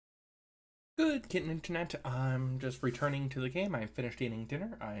Good, getting internet. I'm just returning to the game. I finished eating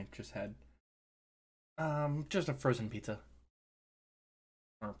dinner. I just had just a frozen pizza.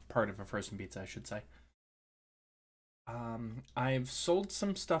 Or part of a frozen pizza, I should say. I've sold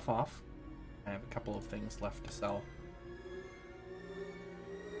some stuff off. I have a couple of things left to sell.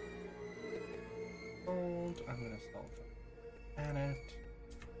 Sold. I'm gonna sell the planet.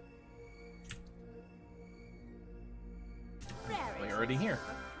 We're already here.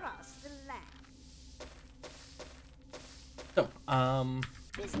 So,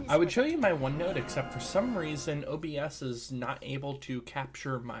 I would show you my OneNote, except for some reason OBS is not able to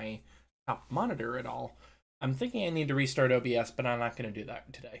capture my top monitor at all. I'm thinking I need to restart OBS, but I'm not going to do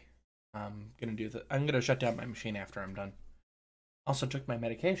that today. I'm going to shut down my machine after I'm done. Also took my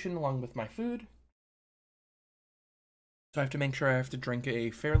medication along with my food. So I have to make sure I have to drink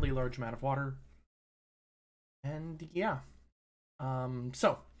a fairly large amount of water. And yeah.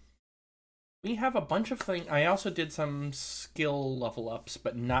 So we have a bunch of things. I also did some skill level ups,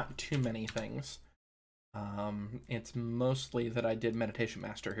 but not too many things. It's mostly that I did Meditation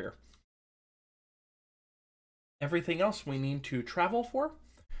Master here. Everything else we need to travel for.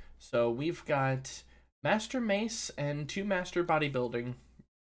 So we've got Master Mace and 2 Master Bodybuilding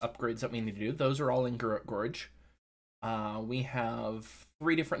upgrades that we need to do. Those are all in Gorge. We have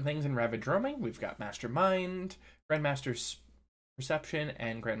 3 different things in Ravage Roaming. We've got Master Mind, Grandmaster Perception,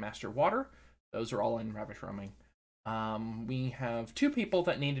 and Grandmaster Water. Those are all in Ravage Roaming. We have 2 people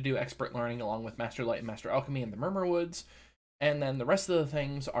that need to do Expert Learning along with Master Light and Master Alchemy in the Murmur Woods. And then the rest of the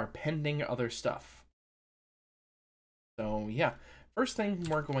things are pending other stuff. So yeah, first thing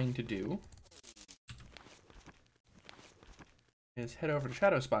we're going to do is head over to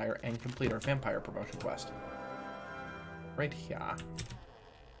Shadowspire and complete our Vampire Promotion quest. Right here.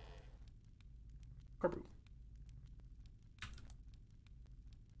 Corbu.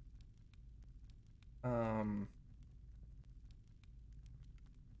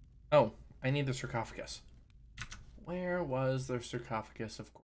 Oh, I need the sarcophagus. Where was the sarcophagus?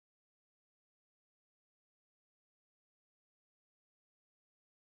 Of course.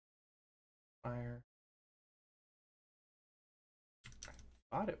 Fire. I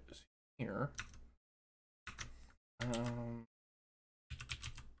thought it was here.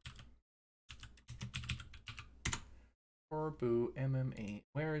 Corbu MM8.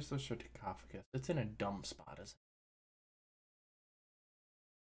 Where is the sarcophagus? It's in a dumb spot, isn't it?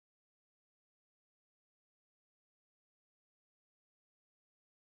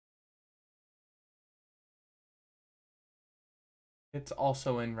 It's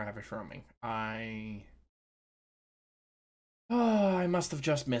also in Ravage Roaming. I must have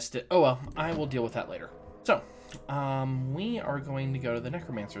just missed it. Oh well, I will deal with that later. So, we are going to go to the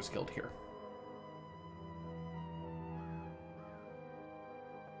Necromancer's Guild here.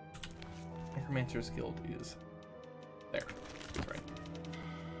 Necromancer's Guild is there. That's right.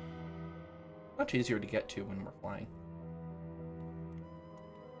 Much easier to get to when we're flying.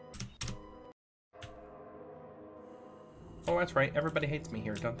 Oh, that's right. Everybody hates me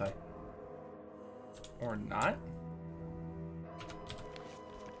here, don't they? Or not?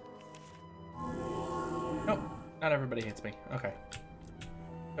 Nope, not everybody hates me. Okay.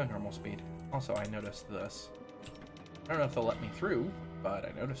 Go normal speed. Also, I noticed this. I don't know if they'll let me through, but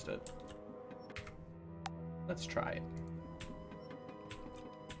I noticed it. Let's try it.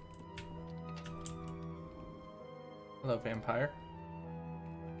 Hello, vampire.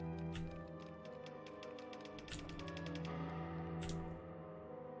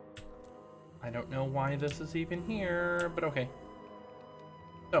 I don't know why this is even here, but okay.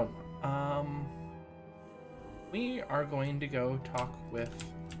 So, we are going to go talk with...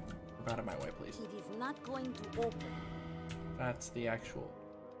 Out of my way, please. It is not going to open. That's the actual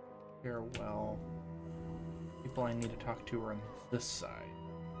farewell. People I need to talk to are on this side.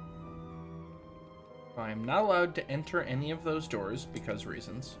 I'm not allowed to enter any of those doors because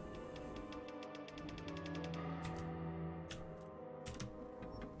reasons.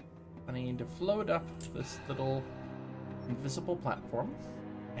 I need to float up this little invisible platform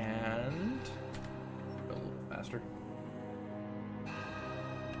and go a little faster.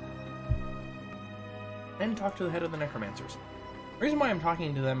 And talk to the head of the Necromancers. The reason why I'm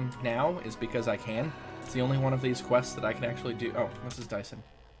talking to them now is because I can. It's the only one of these quests that I can actually do. Oh, this is Dyson.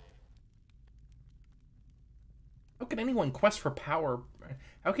 How can anyone quest for power?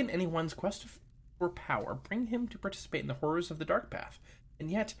 How can anyone's quest for power bring him to participate in the horrors of the Dark Path? And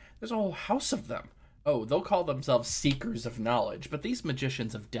yet, there's a whole house of them. Oh, they'll call themselves Seekers of Knowledge, but these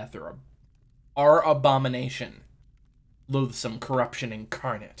Magicians of Death are abomination. Loathsome corruption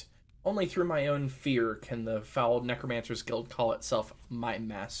incarnate. Only through my own fear can the foul Necromancer's Guild call itself my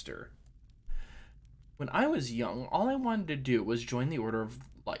master. When I was young, all I wanted to do was join the Order of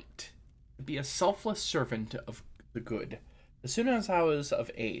Light, to be a selfless servant of the good. As soon as I was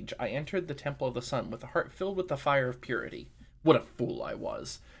of age, I entered the Temple of the Sun with a heart filled with the fire of purity. What a fool I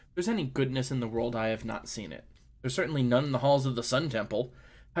was. If there's any goodness in the world, I have not seen it. There's certainly none in the halls of the Sun Temple.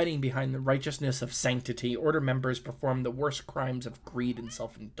 Hiding behind the righteousness of sanctity, Order members perform the worst crimes of greed and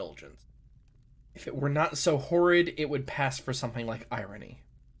self-indulgence. If it were not so horrid, it would pass for something like irony.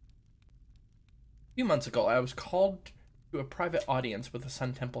 A few months ago, I was called to a private audience with the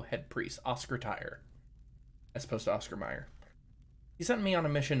Sun Temple head priest, Oscar Tyre, as opposed to Oscar Mayer. He sent me on a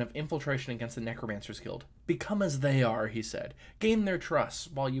mission of infiltration against the Necromancers Guild. Become as they are, he said. Gain their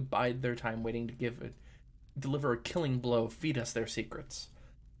trust while you bide their time waiting to deliver a killing blow, feed us their secrets.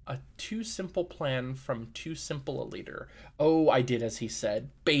 A too simple plan from too simple a leader. Oh, I did as he said,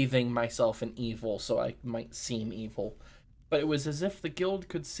 bathing myself in evil so I might seem evil. But it was as if the guild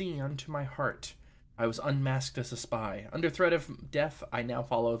could see unto my heart. I was unmasked as a spy. Under threat of death, I now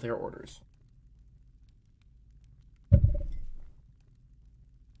follow their orders.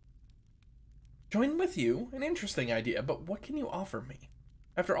 Join with you? An interesting idea, but what can you offer me?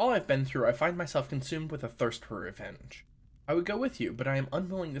 After all I've been through, I find myself consumed with a thirst for revenge. I would go with you, but I am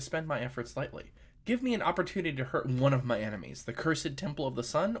unwilling to spend my efforts lightly. Give me an opportunity to hurt one of my enemies, the cursed Temple of the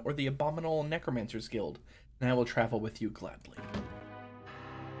Sun or the abominable Necromancers Guild, and I will travel with you gladly.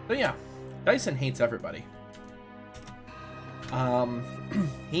 So yeah, Dyson hates everybody.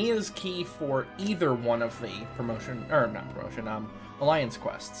 He is key for either one of the alliance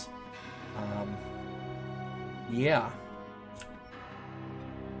quests. Yeah.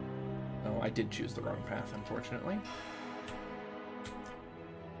 Oh, I did choose the wrong path, unfortunately.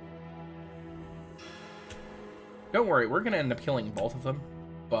 Don't worry, we're gonna end up killing both of them,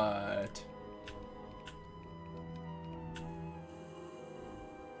 but...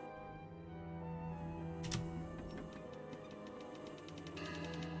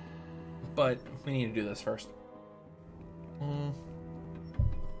 we need to do this first. I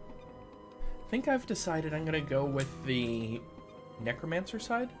think I've decided I'm gonna go with the Necromancer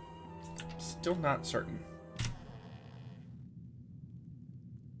side. Still not certain.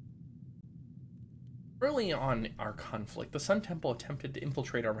 Early on our conflict, the Sun Temple attempted to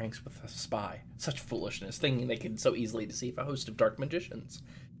infiltrate our ranks with a spy. Such foolishness, thinking they could so easily deceive a host of dark magicians.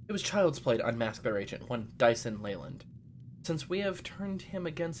 It was child's play to unmask their agent, one Dyson Leyland. Since we have turned him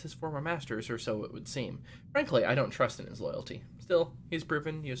against his former masters, or so it would seem. Frankly, I don't trust in his loyalty. Still, he's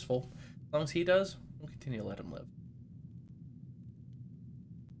proven useful. As long as he does, we'll continue to let him live.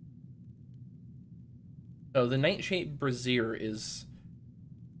 So the Nightshade Brazier is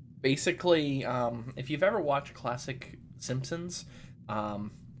basically, if you've ever watched classic Simpsons,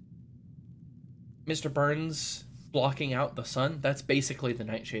 Mr. Burns blocking out the sun, that's basically the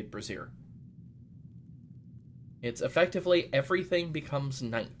Nightshade Brazier. It's effectively everything becomes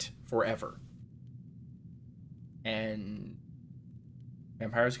night forever. And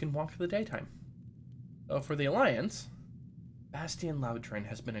vampires can walk through the daytime. So for the Alliance, Bastian Loudtrain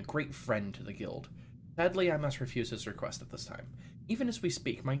has been a great friend to the guild. Sadly, I must refuse his request at this time. Even as we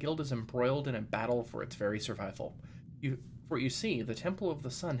speak, my guild is embroiled in a battle for its very survival. For you see, the Temple of the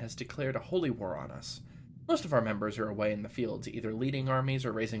Sun has declared a holy war on us. Most of our members are away in the fields, either leading armies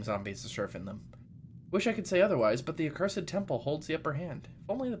or raising zombies to serve in them. Wish I could say otherwise, but the accursed temple holds the upper hand. If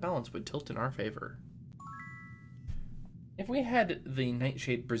only the balance would tilt in our favor. If we had the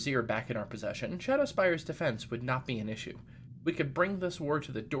Nightshade Brazier back in our possession, Shadowspire's defense would not be an issue. We could bring this war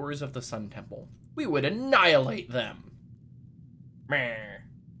to the doors of the Sun Temple. We would annihilate them! Meh.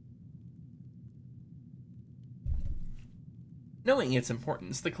 Knowing its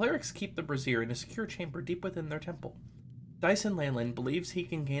importance, the clerics keep the Brazier in a secure chamber deep within their temple. Dyson Leyland believes he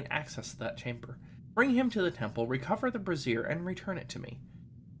can gain access to that chamber. Bring him to the temple, recover the Brazier, and return it to me.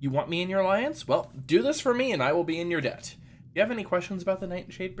 You want me in your alliance? Well, do this for me and I will be in your debt. If you have any questions about the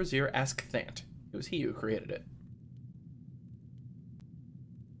Nightshade Brazier, ask Thant. It was he who created it.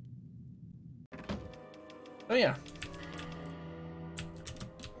 Oh yeah.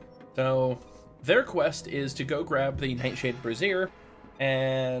 So, their quest is to go grab the Nightshade Brazier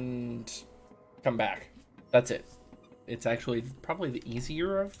and come back. That's it. It's actually probably the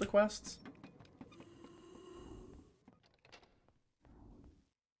easier of the quests.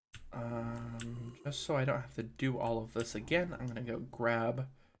 Just so I don't have to do all of this again, I'm gonna go grab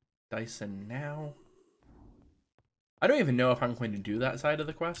Dyson now. I don't even know if I'm going to do that side of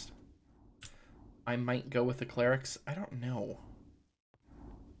the quest. I might go with the clerics. I don't know.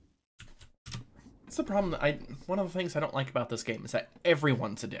 That's the problem. One of the things I don't like about this game is that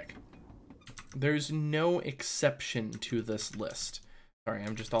everyone's a dick. There's no exception to this list. Sorry,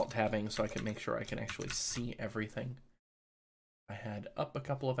 I'm just alt-tabbing so I can make sure I can actually see everything. I had up a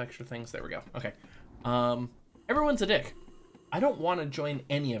couple of extra things. There we go. Okay. Everyone's a dick. I don't want to join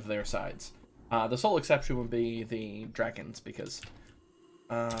any of their sides. The sole exception would be the dragons, because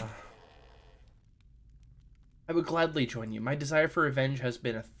I would gladly join you. My desire for revenge has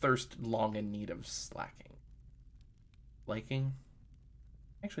been a thirst long in need of slacking. Liking?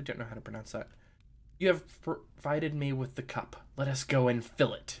 I actually don't know how to pronounce that. You have provided me with the cup. Let us go and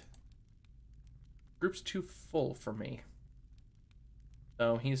fill it. Group's too full for me.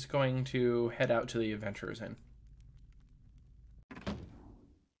 So he's going to head out to the Adventurers Inn.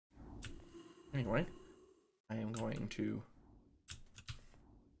 Anyway, I am going to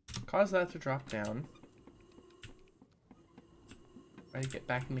cause that to drop down. Try to get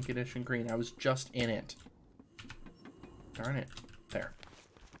back into condition green. I was just in it. Darn it. There.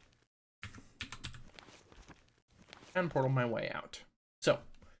 And portal my way out. So,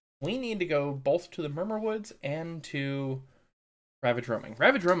 we need to go both to the Murmur Woods and to Ravage Roaming.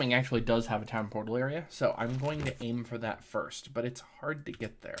 Ravage Roaming actually does have a town portal area, so I'm going to aim for that first, but it's hard to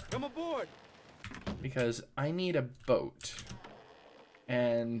get there. Come aboard! Because I need a boat,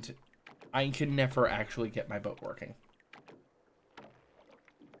 and I can never actually get my boat working.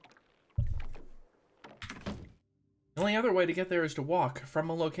 The only other way to get there is to walk from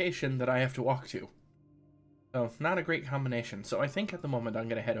a location that I have to walk to. So, not a great combination. So I think at the moment I'm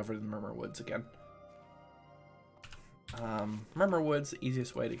going to head over to the Murmur Woods again. Murmur Woods, the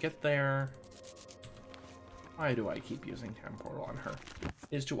easiest way to get there. Why do I keep using Town Portal on her?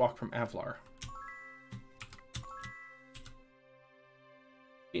 Is to walk from Avlar.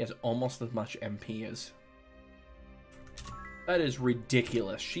 She has almost as much MP as... That is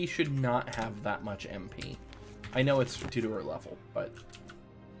ridiculous. She should not have that much MP. I know it's due to her level, but...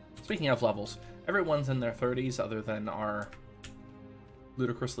 Speaking of levels, everyone's in their 30s other than our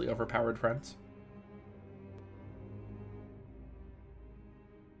ludicrously overpowered friends.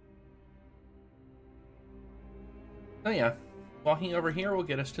 So yeah, walking over here will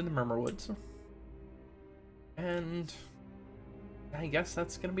get us to the Murmur Woods. And I guess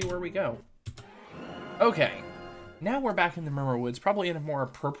that's going to be where we go. Okay, now we're back in the Murmur Woods, probably in a more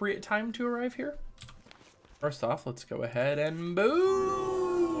appropriate time to arrive here. First off, let's go ahead and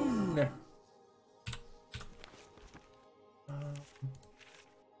boon!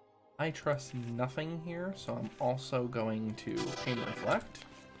 I trust nothing here, so I'm also going to Pain Reflect.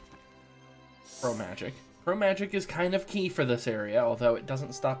 Pro Magic. Pro Magic is kind of key for this area, although it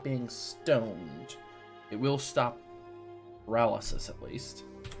doesn't stop being stoned. It will stop paralysis, at least.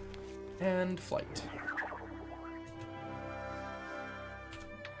 And Flight.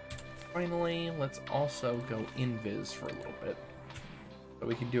 Finally, let's also go Invis for a little bit, so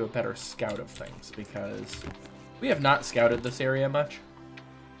we can do a better scout of things, because we have not scouted this area much.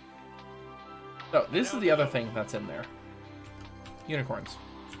 So, this is the other thing that's in there. Unicorns.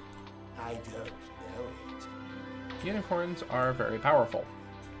 I don't know it. Unicorns are very powerful.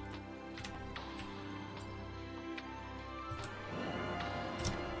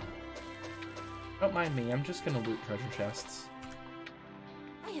 Don't mind me, I'm just gonna loot treasure chests.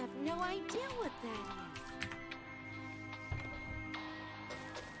 I have no idea what that is.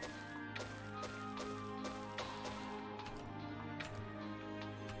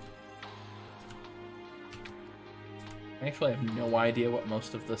 I actually have no idea what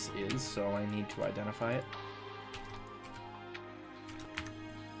most of this is, so I need to identify it.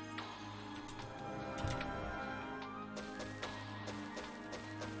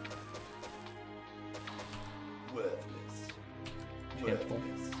 Worthless. Enchantable.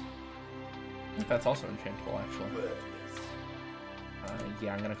 Worthless. I think that's also enchantable, actually. Worthless.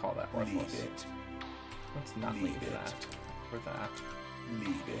 Yeah, I'm gonna call that Leave worthless. it. Let's not Leave leave it. that. For that.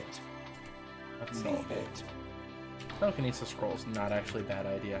 Leave it. That's Leave sellable. it. Telekinesis scrolls, not actually a bad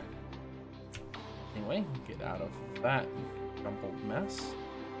idea. Anyway, get out of that jumbled mess.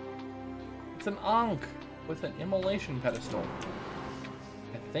 It's an Ankh with an immolation pedestal.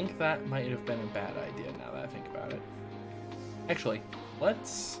 I think that might have been a bad idea now that I think about it. Actually,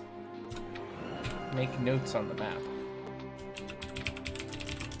 let's make notes on the map.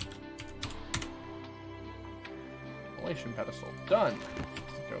 Immolation pedestal, done.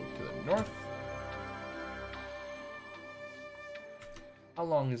 Let's go to the north. How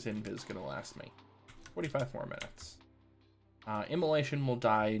long is Invis gonna last me? 45 more minutes. Immolation will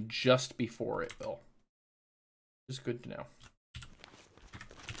die just before it will. Which is good to know.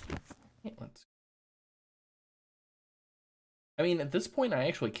 Yeah, I mean, at this point, I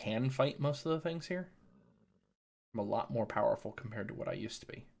actually can fight most of the things here. I'm a lot more powerful compared to what I used to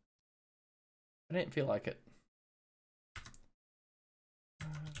be. I didn't feel like it.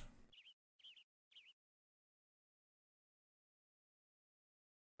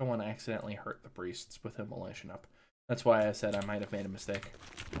 Don't want to accidentally hurt the priests with immolation up. That's why I said I might have made a mistake.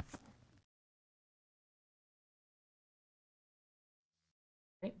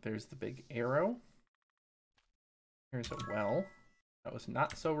 Okay, there's the big arrow. Here's a well. That was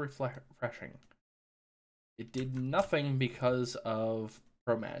not so refreshing. It did nothing because of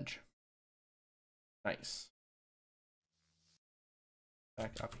Promage. Nice.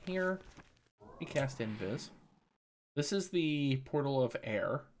 Back up here. We cast Invis. This is the Portal of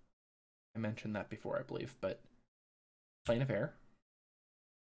Air. I mentioned that before, I believe, but Plane of Air.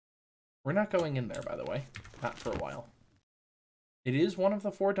 We're not going in there, by the way. Not for a while. It is one of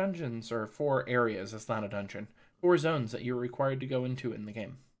the 4 dungeons, or 4 areas. It's not a dungeon. 4 zones that you're required to go into in the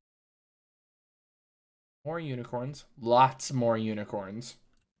game. More unicorns. Lots more unicorns.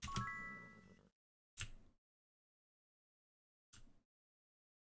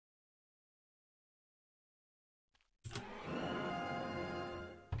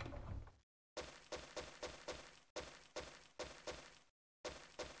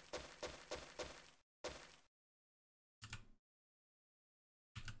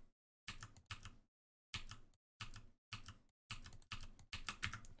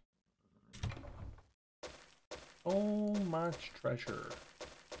 So much treasure.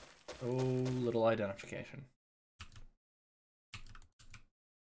 So little identification.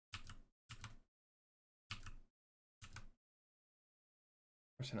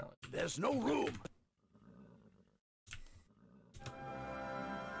 Personality. There's no room.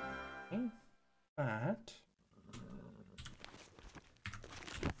 Okay. That.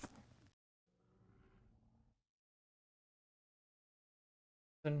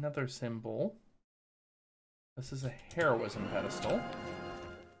 Another symbol. This is a heroism pedestal.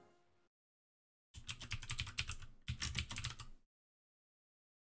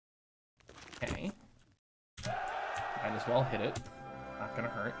 Okay. Might as well hit it. Not gonna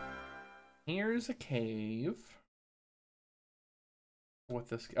hurt. Here's a cave. With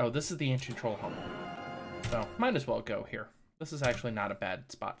this, oh, this is the ancient troll home. So might as well go here. This is actually not a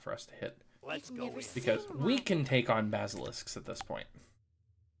bad spot for us to hit. Let's go. Because we can take on basilisks at this point.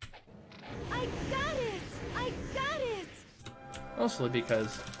 I got it! I got it! Mostly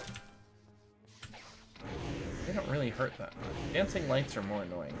because they don't really hurt that much. Dancing lights are more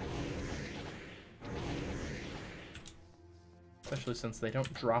annoying. Especially since they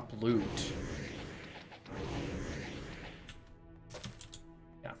don't drop loot.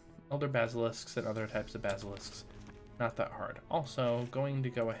 Yeah, elder basilisks and other types of basilisks. Not that hard. Also, going to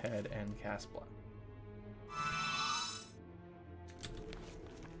go ahead and cast Blood.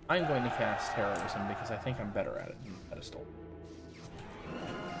 I'm going to cast Heroism because I think I'm better at it than the pedestal.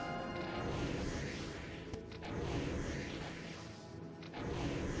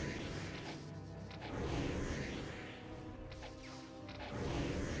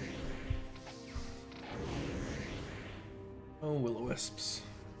 Oh, will-o-wisps.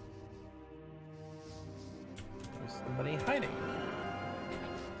 There's somebody hiding.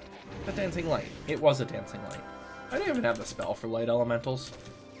 The dancing light. It was a dancing light. I didn't even have the spell for light elementals.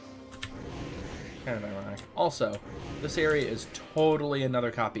 Kind of ironic. Also, this area is totally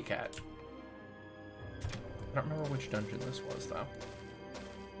another copycat. I don't remember which dungeon this was, though.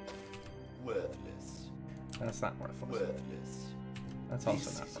 Worthless. That's not worthless. Worthless. That's also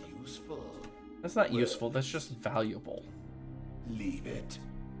This not is worthless. useful. That's not useful, that's just valuable. Leave it.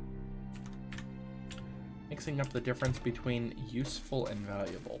 Mixing up the difference between useful and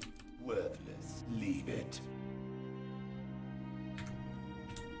valuable. Worthless. Leave it.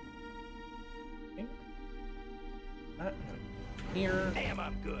 Okay. That here. Damn,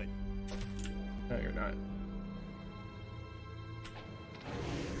 I'm good. No, you're not.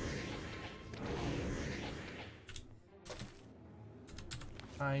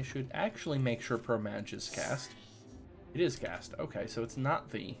 I should actually make sure Promage is cast. It is cast. Okay, so it's not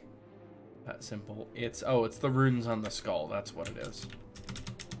that simple. It's it's the runes on the skull. That's what it is.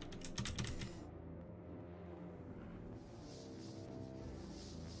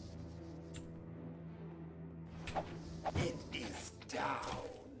 It is down.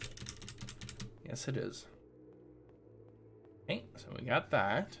 Yes, it is. Okay, so we got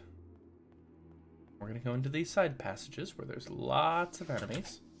that. We're gonna go into these side passages where there's lots of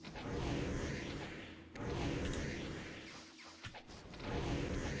enemies.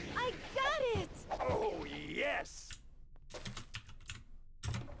 I got it! Oh, yes.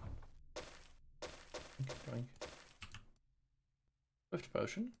 Going. Swift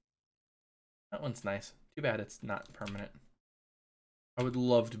potion. That one's nice. Too bad it's not permanent. I would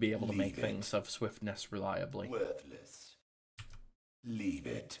love to be able to make Leave it. things of swiftness reliably. Worthless. Leave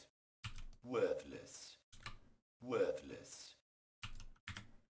it. Worthless. Worthless.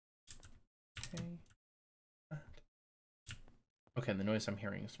 Okay, the noise I'm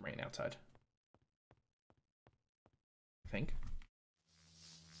hearing is rain outside. I think.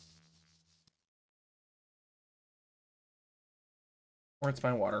 Or it's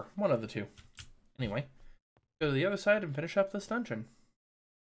my water. One of the two. Anyway, go to the other side and finish up this dungeon.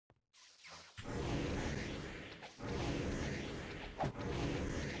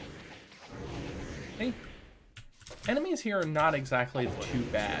 Hey. Enemies here are not exactly too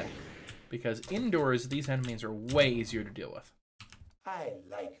bad, because indoors these enemies are way easier to deal with. I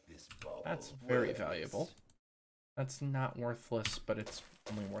like this ball. That's very valuable. That's not worthless, but it's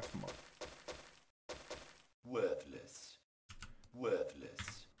only worth more. Worthless.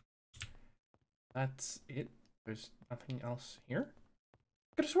 Worthless. That's it. There's nothing else here?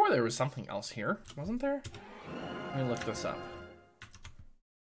 I could have swore there was something else here, wasn't there? Let me look this up.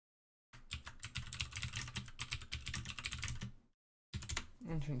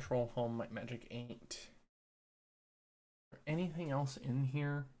 Control home, Might Magic 8. Is there anything else in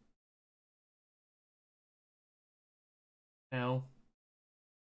here? No.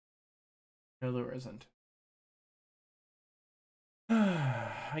 No, there isn't.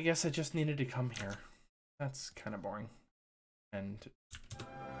 I guess I just needed to come here. That's kind of boring. And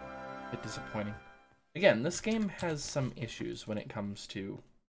a bit disappointing. Again, this game has some issues when it comes to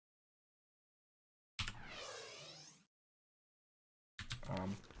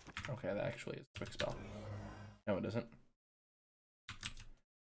okay, that actually is a quick spell. No, it isn't.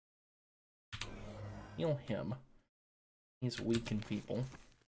 Heal him. He's weak and feeble.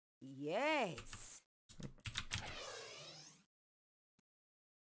 Yes.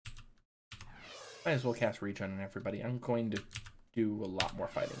 Might as well cast regen on everybody. I'm going to do a lot more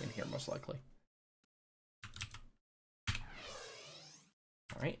fighting in here, most likely.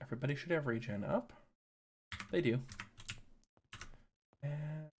 Alright, everybody should have regen up. They do.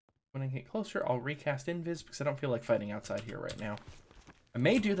 And when I get closer, I'll recast Invis because I don't feel like fighting outside here right now. I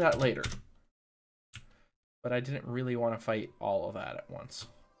may do that later, but I didn't really want to fight all of that at once.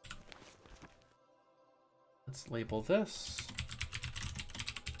 Let's label this.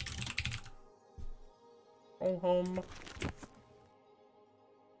 Go home.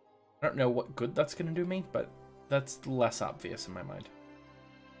 I don't know what good that's going to do me, but that's less obvious in my mind.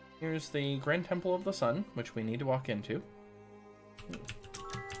 Here's the Grand Temple of the Sun, which we need to walk into.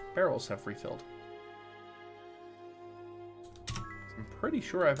 Barrels have refilled. I'm pretty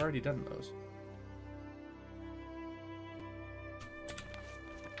sure I've already done those.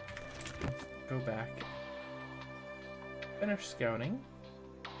 Go back. Finish scouting.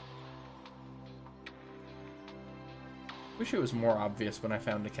 Wish it was more obvious when I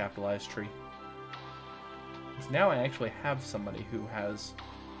found a capitalized tree. Because now I actually have somebody who has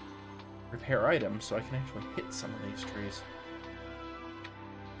repair items, so I can actually hit some of these trees.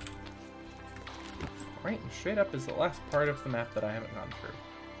 Right, and straight up is the last part of the map that I haven't gone through.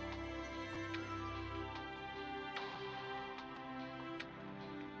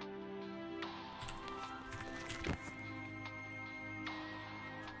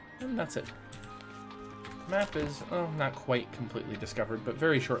 And that's it. The map is, oh, not quite completely discovered, but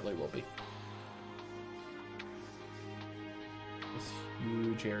very shortly will be. This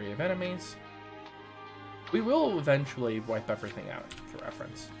huge area of enemies. We will eventually wipe everything out, for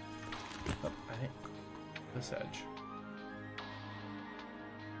reference. Oh, I think this edge.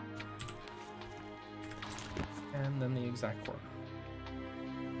 And then the exact corner.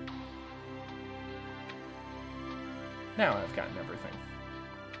 Now I've gotten everything.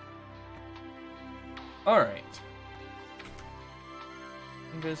 Alright.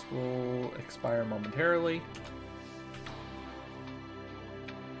 Invis will expire momentarily.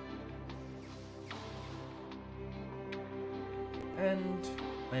 And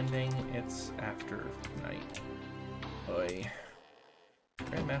landing, it's after night. Oy.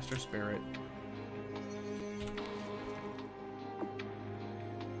 Grandmaster Spirit.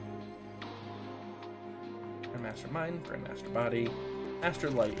 Grandmaster Mind, Grandmaster Body.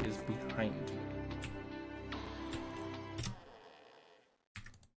 Master Light is behind me.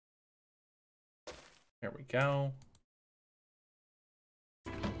 There we go.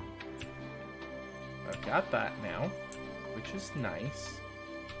 I've got that now, which is nice.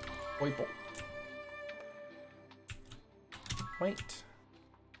 Oiple. Wait.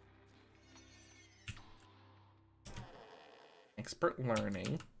 Expert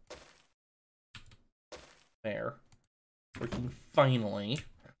learning. There. Working finally.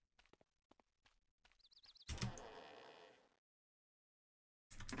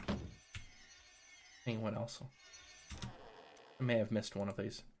 What else? I may have missed one of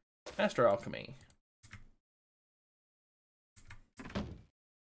these. Master Alchemy.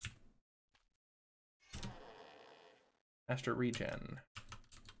 Master Regen.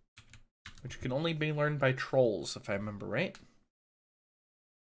 Which can only be learned by trolls, if I remember right.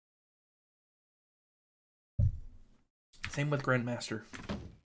 Same with Grandmaster.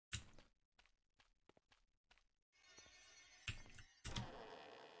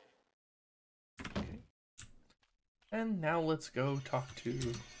 Okay. And now let's go talk to...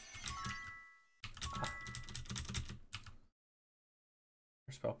 Your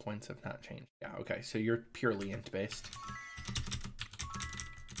spell points have not changed. Yeah, okay, so you're purely int-based.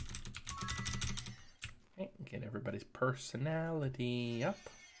 Okay, get everybody's personality up.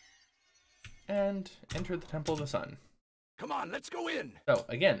 And enter the Temple of the Sun. Come on, let's go in. So,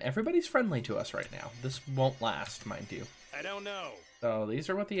 again, everybody's friendly to us right now. This won't last, mind you. I don't know. So, these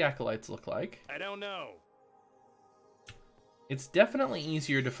are what the Acolytes look like. I don't know. It's definitely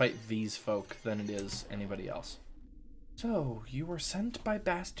easier to fight these folk than it is anybody else. So, you were sent by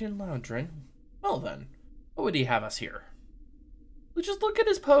Bastion Loudrin. Well then, what would he have us here? Well, just look at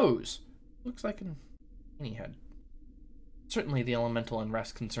his pose. Looks like an any head. Certainly the elemental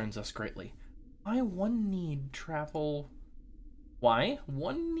unrest concerns us greatly. Why one need travel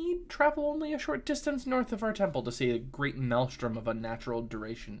only a short distance north of our temple to see a great maelstrom of unnatural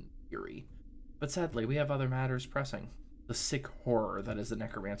duration fury. But sadly, we have other matters pressing. The sick horror that is the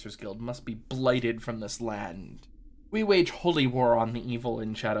Necromancer's Guild must be blighted from this land. We wage holy war on the evil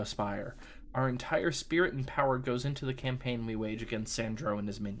in Shadowspire. Our entire spirit and power goes into the campaign we wage against Sandro and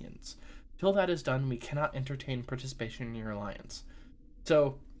his minions. Till that is done, we cannot entertain participation in your alliance.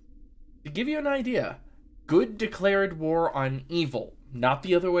 So, to give you an idea, good declared war on evil, not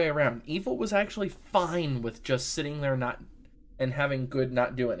the other way around. Evil was actually fine with just sitting there and having good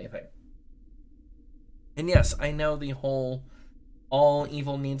not do anything. And yes, I know the whole all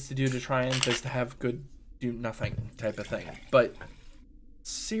evil needs to do to triumph is to have good do nothing type of thing. But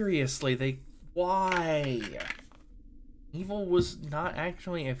seriously, why? Evil was not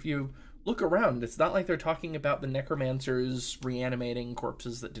actually, if you look around, it's not like they're talking about the necromancers reanimating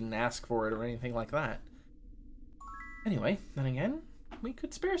corpses that didn't ask for it or anything like that. Anyway, then again, we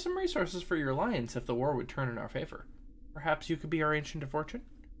could spare some resources for your alliance if the war would turn in our favor. Perhaps you could be our Ancient of Fortune?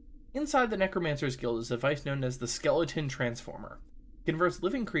 Inside the Necromancer's Guild is a device known as the Skeleton Transformer. It converts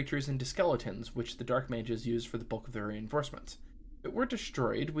living creatures into skeletons, which the Dark Mages use for the bulk of their reinforcements. If it were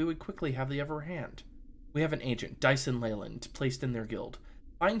destroyed, we would quickly have the upper hand. We have an agent, Dyson Leyland, placed in their guild.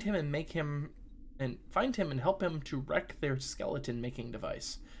 Find him and help him to wreck their skeleton-making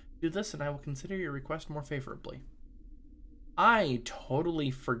device. Do this, and I will consider your request more favorably. I totally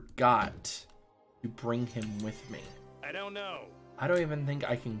forgot to bring him with me. I don't know. I don't even think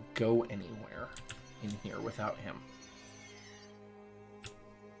I can go anywhere in here without him.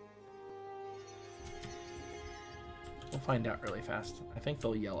 We'll find out really fast. I think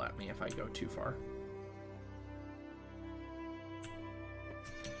they'll yell at me if I go too far.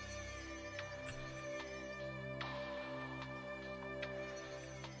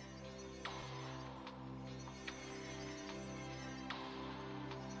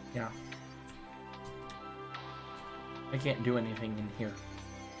 Yeah. I can't do anything in here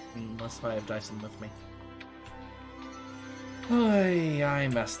unless I have Dyson with me. Oy, I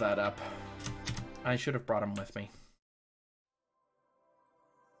messed that up. I should have brought him with me.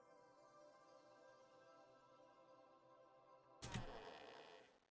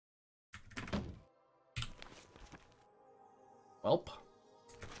 Welp.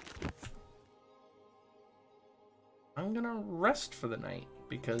 I'm gonna rest for the night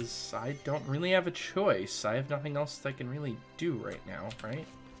because I don't really have a choice. I have nothing else that I can really do right now, right?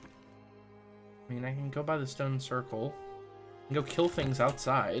 I mean, I can go by the stone circle and go kill things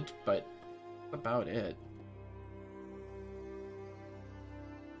outside, but that's about it.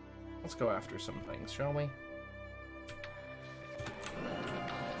 Let's go after some things, shall we?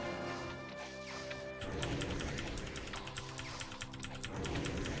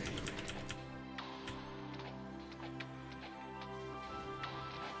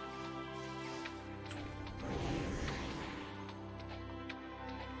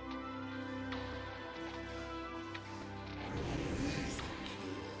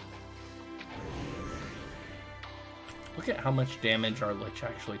 Look at how much damage our Lich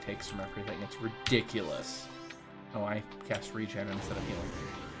actually takes from everything. It's ridiculous. Oh, I cast regen instead of healing.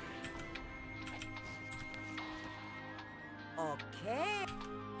 Okay.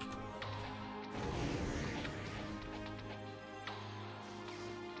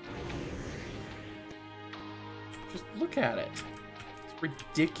 Just look at it. It's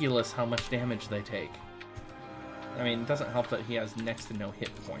ridiculous how much damage they take. I mean, it doesn't help that he has next to no hit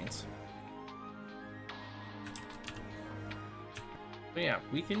points. But yeah,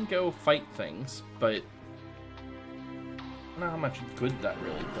 we can go fight things, but I don't know how much good that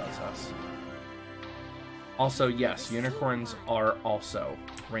really does us. Also, yes, unicorns are also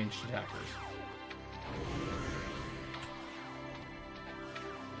ranged attackers.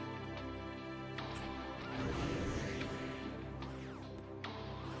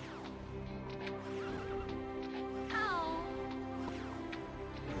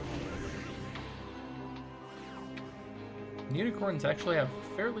 Unicorns actually have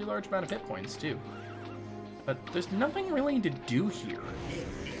a fairly large amount of hit points, too. But there's nothing really to do here.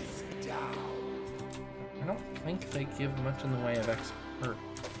 I don't think they give much in the way of or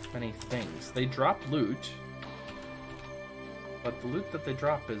many things. They drop loot, but the loot that they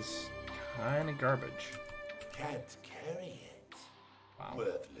drop is kind of garbage. Can't carry it. Wow.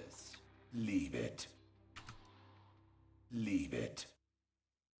 Worthless. Leave it. Leave it.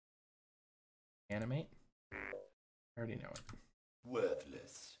 Animate? I already know it.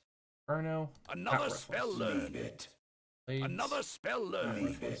 Worthless. Inferno. Another spell learned. Leave it. Blades. Another spell learned.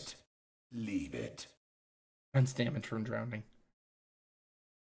 Leave it. Leave it. Defense damage from drowning.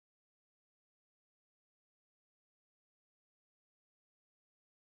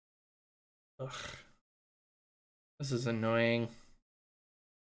 Ugh. This is annoying.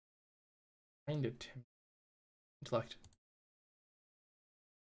 Kind of intellect.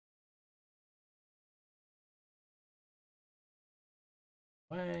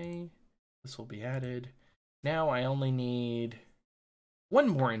 Way. This will be added. Now I only need one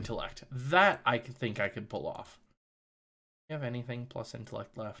more intellect. That I think I could pull off. Do you have anything plus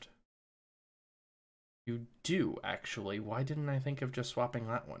intellect left? You do, actually. Why didn't I think of just swapping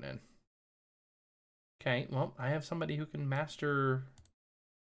that one in? Okay, well, I have somebody who can master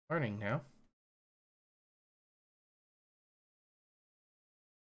learning now.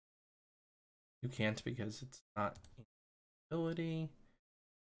 You can't because it's not in your ability.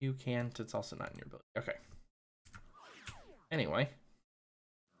 You can't, it's also not in your ability. Okay. Anyway.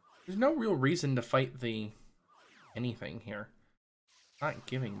 There's no real reason to fight the anything here. Not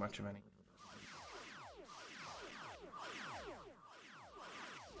giving much of anything.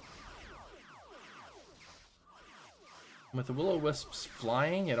 With the will-o-wisps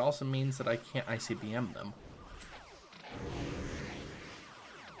flying, it also means that I can't ICBM them.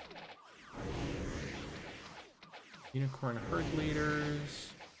 Unicorn herd leaders.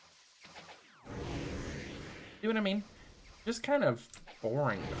 See what I mean? Just kind of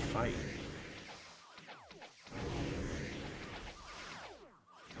boring to fight.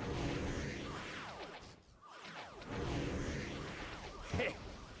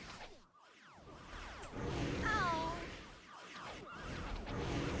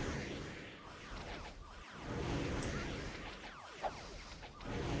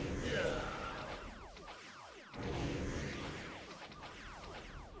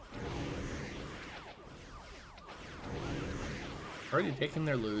 Already taking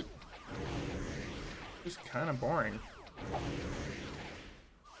their loot. Just kind of boring.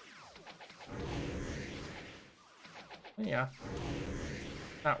 Yeah.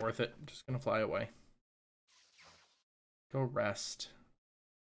 Not worth it. Just gonna fly away. Go rest.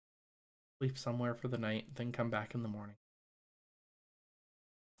 Sleep somewhere for the night, then come back in the morning.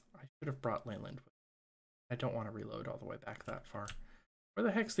 I should have brought Leyland with me. I don't want to reload all the way back that far. Where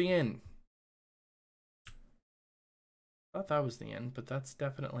the heck's the inn? Thought that was the inn, but that's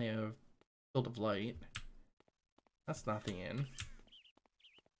definitely a field of light. That's not the inn.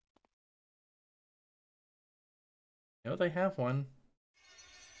 No, they have one.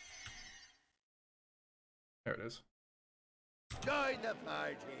 There it is. Join the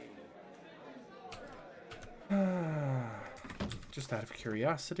party. Just out of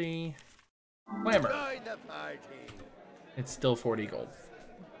curiosity. Glamour. Join the party. It's still 40 gold.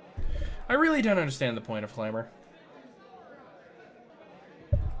 I really don't understand the point of Glamour.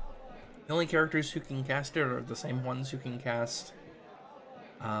 The only characters who can cast it are the same ones who can cast,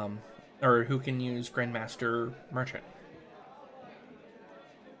 or who can use Grandmaster Merchant.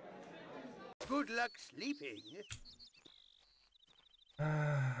 Good luck sleeping.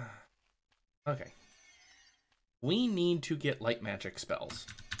 Okay. We need to get light magic spells.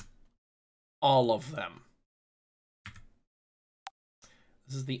 All of them.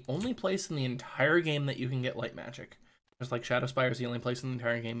 This is the only place in the entire game that you can get light magic. Just like Shadowspire is the only place in the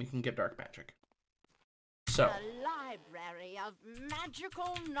entire game you can get dark magic. So. A library of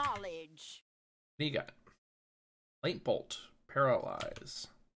magical knowledge. What do you got? Light Bolt. Paralyze.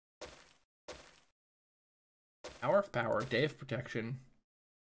 Hour of Power. Day of Protection.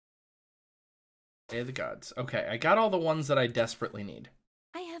 Day of the Gods. Okay, I got all the ones that I desperately need.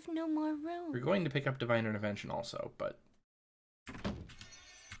 I have no more room. We're going to pick up Divine Intervention also, but...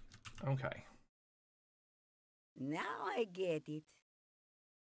 Okay. Now I get it.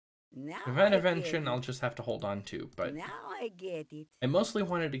 Now Prevent I Invention, get I'll it. just have to hold on to, but Now I get it. I mostly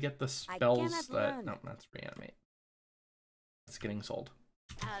wanted to get the spells cannot that... run. No, that's Reanimate. It's getting sold.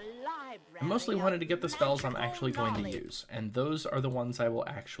 A library I mostly of wanted to get the spells I'm magical actually going to knowledge. use, and those are the ones I will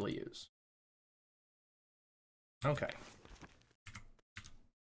actually use. Okay.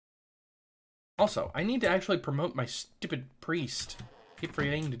 Also, I need to actually promote my stupid priest. Keep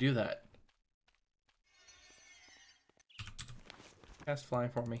forgetting to do that. Cast fly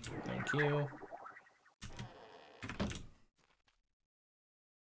for me. Thank you.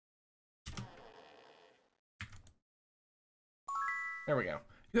 There we go.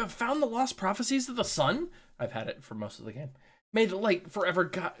 You have found the lost prophecies of the sun? I've had it for most of the game. May the light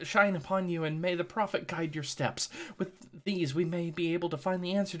forever shine upon you, and may the prophet guide your steps. With these, we may be able to find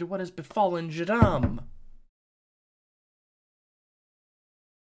the answer to what has befallen Jadam.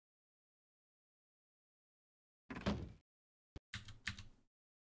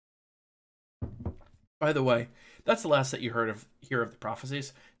 By the way, that's the last that you hear of the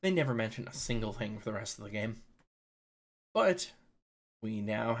prophecies. They never mention a single thing for the rest of the game. But we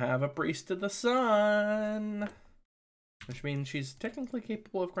now have a priest of the sun, which means she's technically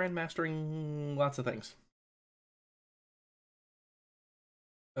capable of grandmastering lots of things.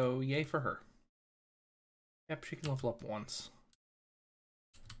 So yay for her. Yep, she can level up once.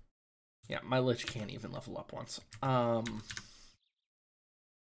 Yeah, my Lich can't even level up once.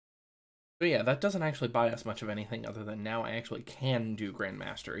 But yeah, that doesn't actually buy us much of anything other than now I actually can do Grand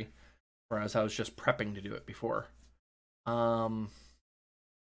Mastery, whereas I was just prepping to do it before. The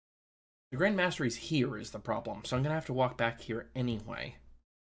Grand Mastery's here is the problem, so I'm gonna have to walk back here anyway.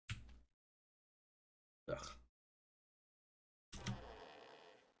 Ugh.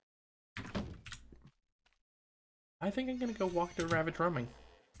 I think I'm gonna go walk to Ravage Roaming.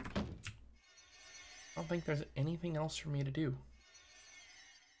 I don't think there's anything else for me to do.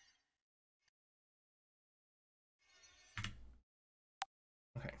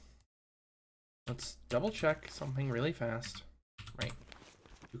 Okay. Let's double check something really fast. Right.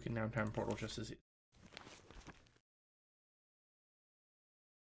 You can now time portal just as easy.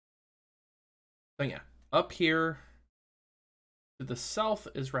 So yeah, up here to the south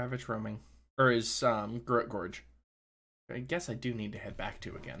is Ravage Roaming, or is Groot Gorge. I guess I do need to head back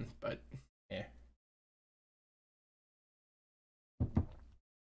to again, but eh.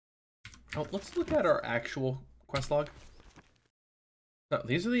 Oh, let's look at our actual quest log. So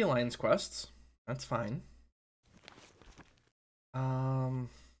these are the Alliance quests. That's fine.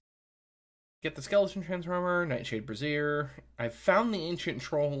 Get the Skeleton Transformer, Nightshade Brazier. I've found the Ancient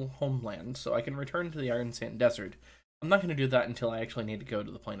Troll homeland, so I can return to the Iron Sand Desert. I'm not going to do that until I actually need to go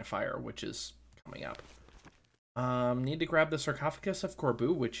to the Plane of Fire, which is coming up. Need to grab the Sarcophagus of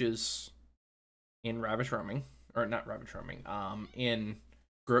Corbu, which is in Ravage Roaming. Or not Ravage Roaming, in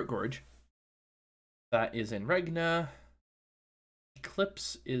Groot Gorge. That is in Regna.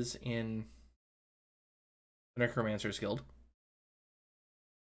 Eclipse is in the Necromancer's Guild.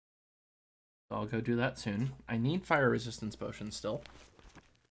 So I'll go do that soon. I need fire resistance potions still.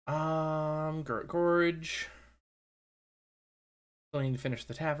 Groot Gorge. Still need to finish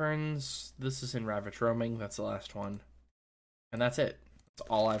the taverns. This is in Ravage Roaming. That's the last one. And that's it. That's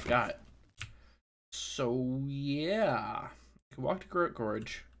all I've got. So, yeah. I can walk to Groot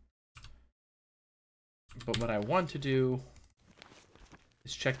Gorge. But what I want to do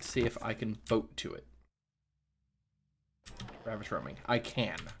is check to see if I can boat to it. Ravage Roaming. I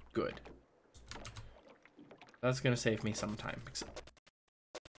can. Good. That's going to save me some time.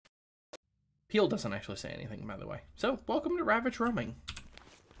 Peel doesn't actually say anything, by the way. So, welcome to Ravage Roaming.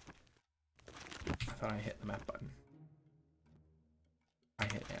 I thought I hit the map button. I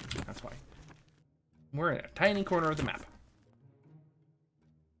hit N. That's why. We're in a tiny corner of the map.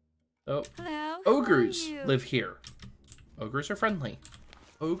 So, Hello, ogres how are you? live here. Ogres are friendly.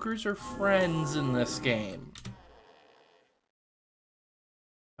 Ogres are friends in this game.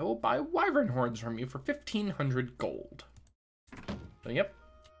 I will buy wyvern horns from you for 1,500 gold. So, yep.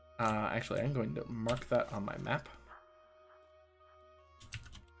 Actually, I'm going to mark that on my map.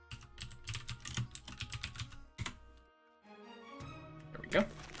 There we go.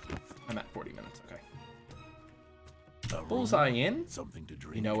 I'm at 40 minutes, okay. Bullseye in. Something to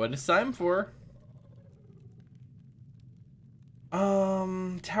drink. You know what it's time for.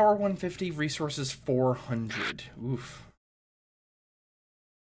 Tower 150, resources 400. Oof.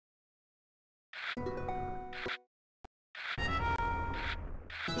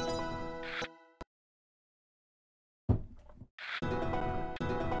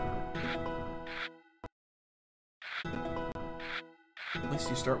 At least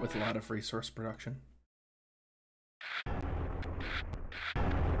you start with a lot of resource production.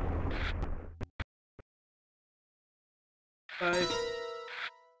 5.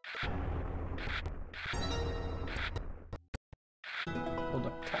 Build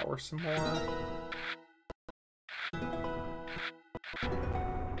up tower some more.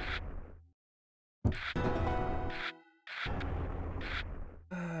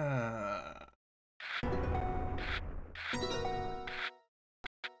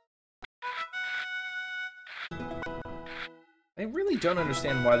 I really don't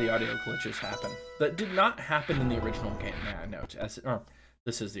understand why the audio glitches happen. That did not happen in the original game. Yeah, no,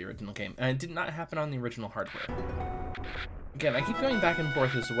 this is the original game. And it did not happen on the original hardware. Again, I keep going back and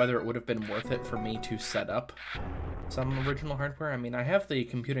forth as to whether it would have been worth it for me to set up some original hardware. I mean, I have the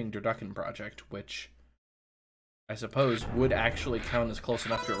Computing Durducken project, which I suppose would actually count as close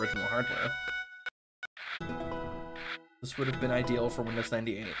enough to original hardware. This would have been ideal for Windows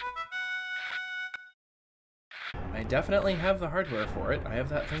 98. I definitely have the hardware for it. I have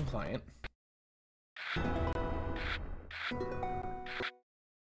that thin client.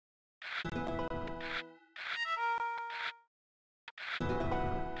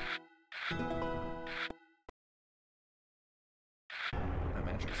 My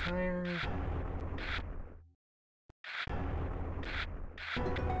magic's higher.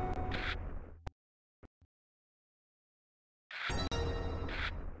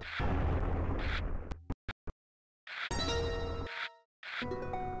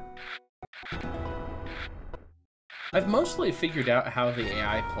 I've mostly figured out how the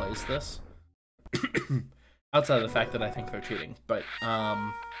AI plays this. Outside of the fact that I think they're cheating. But,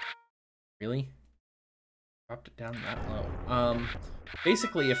 really? Dropped it down that low.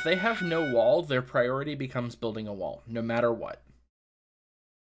 Basically, if they have no wall, their priority becomes building a wall, no matter what.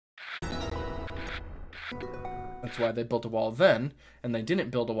 That's why they built a wall then, and they didn't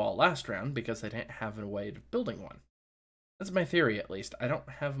build a wall last round, because they didn't have a way of building one. That's my theory, at least. I don't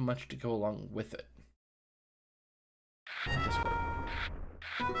have much to go along with it. Discord.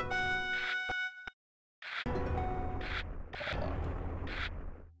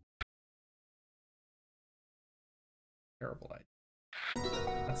 Terrible idea.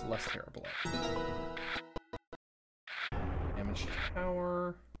 That's less terrible idea. Damage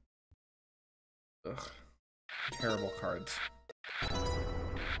tower. Ugh. Terrible cards. That's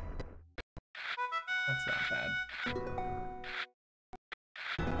not bad.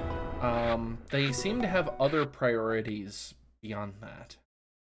 They seem to have other priorities beyond that.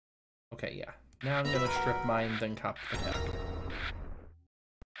 Okay, yeah. Now I'm gonna strip mine, then cop attack.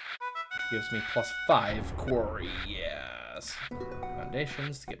 Which gives me +5 quarry, yes.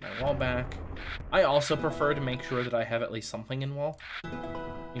 Foundations to get my wall back. I also prefer to make sure that I have at least something in wall.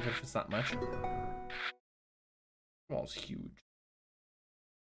 Even if it's not much. Wall's huge.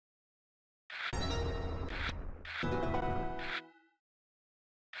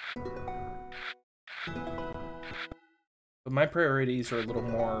 But my priorities are a little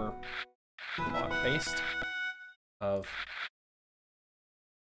more block-based. Of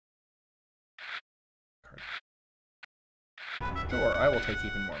sure, I will take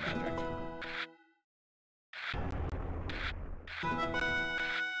even more magic.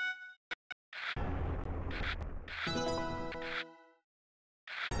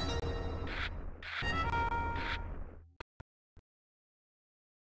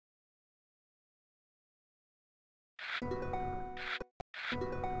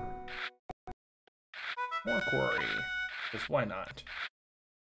 More quarry, because why not?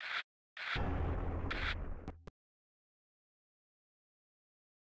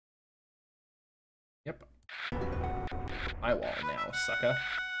 Yep. My wall now, sucker.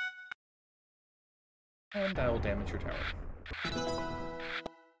 And I will damage your tower.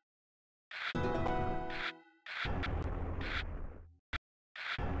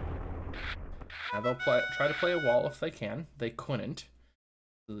 Now they'll try to play a wall if they can. They couldn't.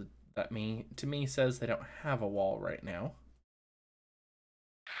 So that to me says they don't have a wall right now.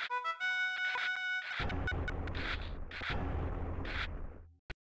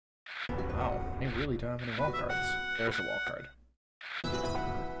 Wow, they really don't have any wall cards. There's a wall card.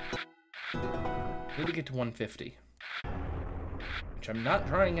 Need to get to 150. Which I'm not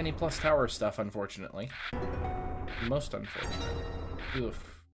drawing any plus tower stuff, unfortunately. Most unfortunate.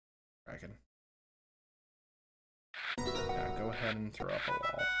 Oof. Dragon. Yeah, go ahead and throw up a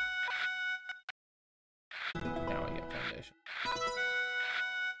wall. Now I get foundation.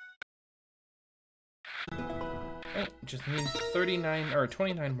 Hey, just need 39 or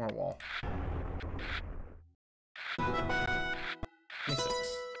 29 more wall. 26.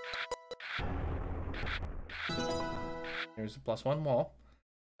 Here's a +1 wall.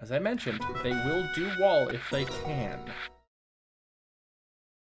 As I mentioned, they will do wall if they can.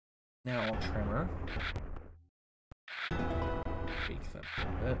 Now, trimmer. tweak them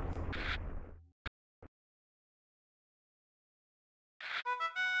a bit.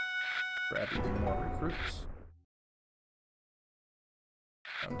 Grab even more recruits.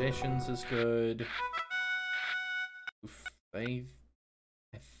 Foundations is good. Oof, I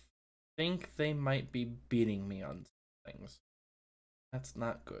think they might be beating me on things. That's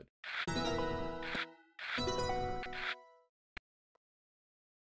not good.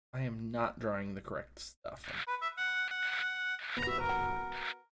 I am not drawing the correct stuff.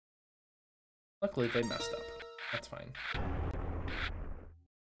 Luckily, they messed up. That's fine.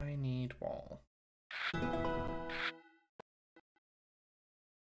 I need wall.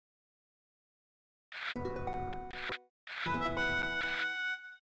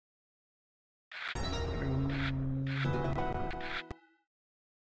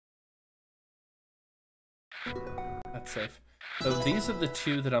 That's safe. So these are the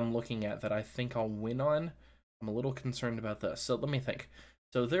two that I'm looking at that I think I'll win on. I'm a little concerned about this. So let me think.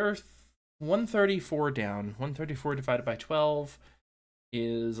 So they're 134 down. 134 divided by 12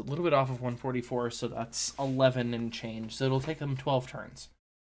 is a little bit off of 144, so that's 11 and change. So it'll take them 12 turns.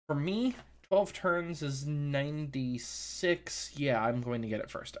 For me, 12 turns is 96. Yeah, I'm going to get it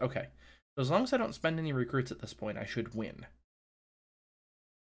first. Okay. So as long as I don't spend any recruits at this point, I should win.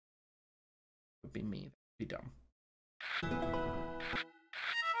 Would be me. That'd be dumb.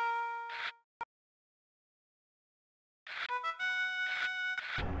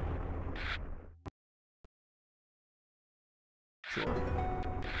 Sure.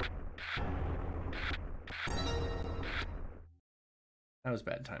 That was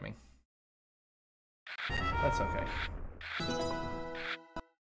bad timing. That's okay.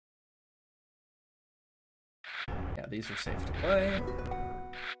 Yeah, these are safe to play.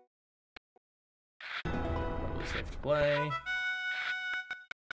 Totally safe to play.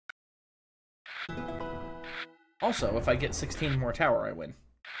 Also, if I get 16 more tower, I win.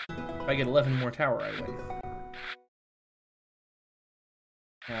 If I get 11 more tower, I win.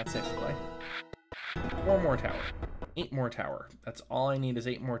 Yeah, that's safe to play. 4 more tower. 8 more tower. That's all I need is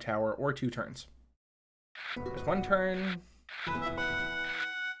 8 more tower or 2 turns. There's 1 turn.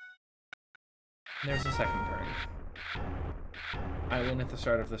 There's a 2nd turn. I win at the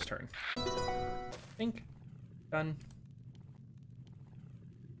start of this turn. Think. Done.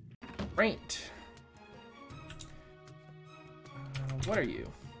 Great. What are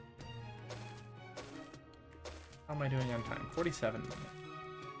you? How am I doing on time? 47 minutes.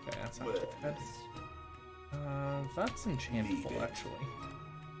 Okay, that's not too bad. That's enchantable, actually.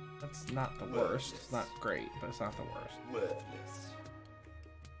 That's not the worst. It's not great, but it's not the worst. Worthless.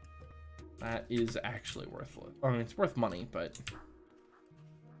 That is actually worthless. I mean, it's worth money, but...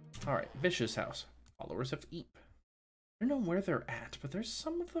 Alright, Vicious House. Followers of Eep. I don't know where they're at, but there's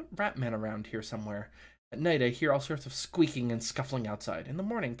some of the rat men around here somewhere. At night, I hear all sorts of squeaking and scuffling outside. In the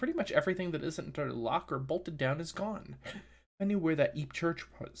morning, pretty much everything that isn't locked or bolted down is gone. I knew where that Eep church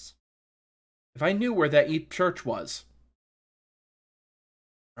was. If I knew where that Eep church was,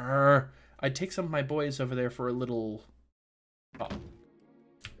 I'd take some of my boys over there for a little... Oh.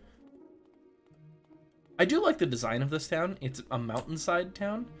 I do like the design of this town. It's a mountainside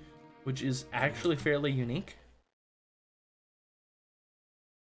town, which is actually fairly unique.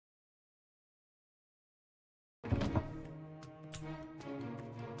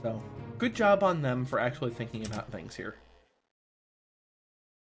 So, good job on them for actually thinking about things here.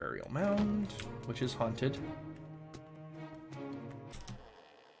 Burial Mound, which is haunted.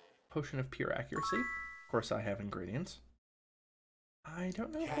 Potion of Pure Accuracy. Of course, I have ingredients. I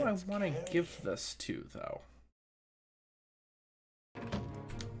don't know who I want to give this to, though.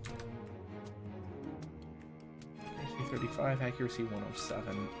 Accuracy 35, Accuracy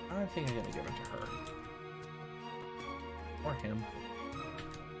 107. I think I'm going to give it to her. Or him.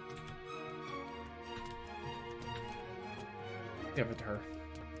 Give it to her.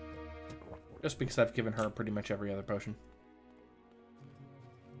 Just because I've given her pretty much every other potion.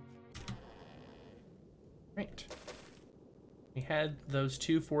 Right. We had those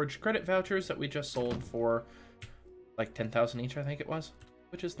 2 forged credit vouchers that we just sold for like 10,000 each, I think it was,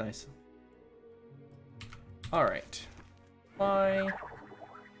 which is nice. All right. Bye.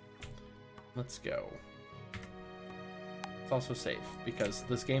 Let's go. It's also safe because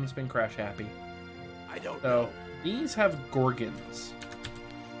this game's been crash happy. I don't know. know. These have Gorgons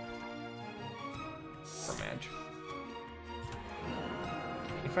for Madge.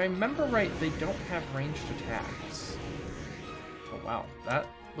 If I remember right, they don't have ranged attacks. Oh wow, that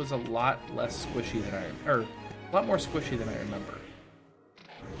was a lot less squishy than a lot more squishy than I remember.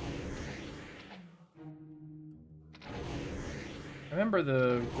 I remember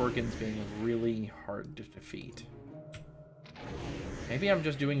the Gorgons being really hard to defeat. Maybe I'm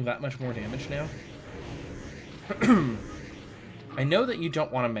just doing that much more damage now. I know that you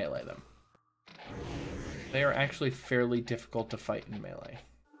don't want to melee them. They are actually fairly difficult to fight in melee.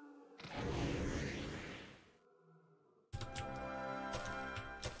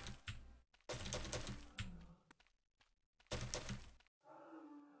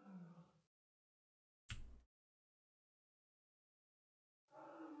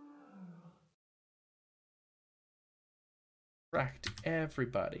 Distract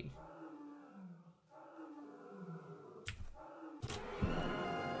everybody.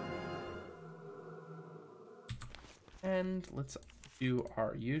 And let's do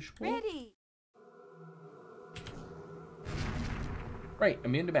our usual. Ready. Right,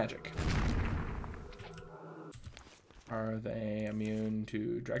 immune to magic. Are they immune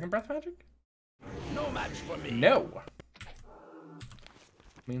to dragon breath magic? No match for me. No.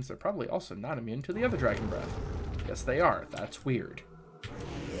 Means they're probably also not immune to the other dragon breath. Yes, they are. That's weird.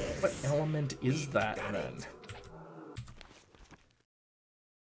 What element is that then?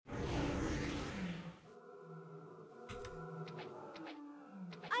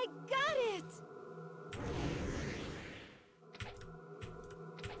 I got it.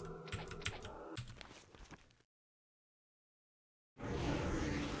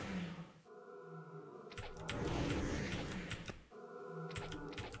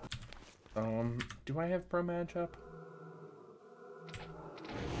 Do I have pro match up?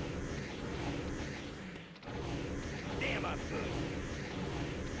 Damn, I'm good.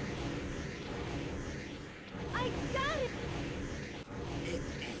 I got it. It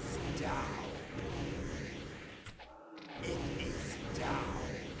is down. It is down.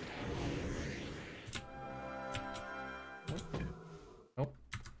 Nope.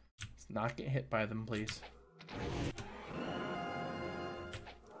 Let's not get hit by them, please.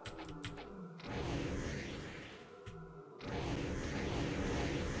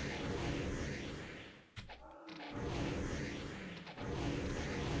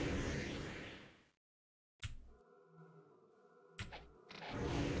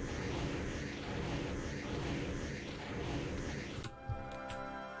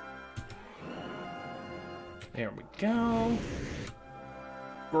 There we go.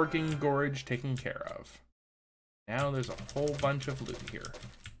 Gorging Gorge taken care of. Now there's a whole bunch of loot here.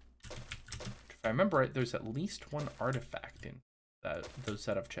 If I remember right, there's at least one artifact in those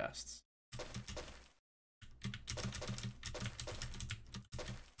set of chests.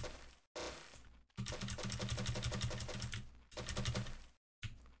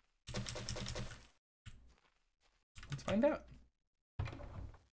 Let's find out.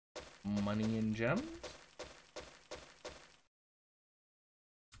 Money and gems.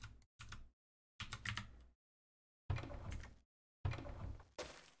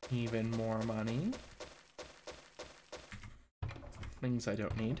 Even more money. Things I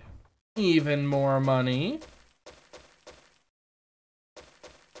don't need. Even more money.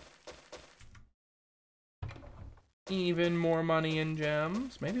 Even more money and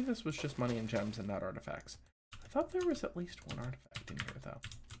gems. Maybe this was just money and gems and not artifacts. I thought there was at least one artifact in here, though.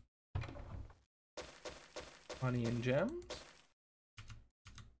 Money and gems.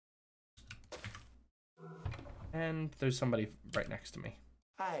 And there's somebody right next to me.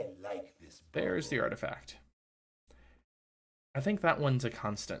 I like this. There's the artifact. I think that one's a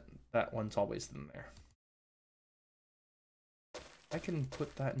constant. That one's always in there. I can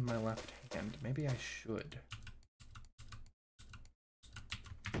put that in my left hand. Maybe I should.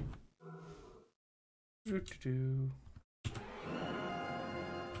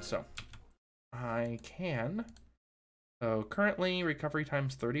 So, I can. So, currently, recovery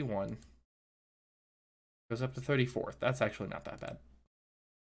time's 31. Goes up to 34. That's actually not that bad.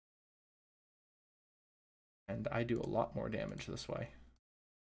 And I do a lot more damage this way.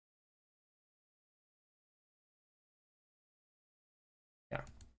 Yeah.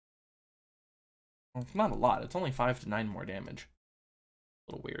 Well, it's not a lot. It's only 5 to 9 more damage.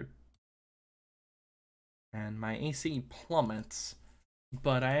 A little weird. And my AC plummets,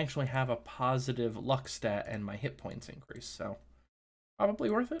 but I actually have a positive luck stat and my hit points increase, so probably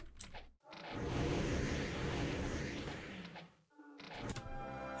worth it.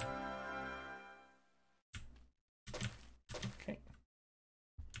 Okay.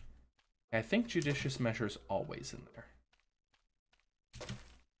 I think judicious measure's always in there.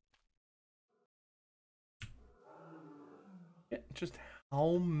 Yeah, just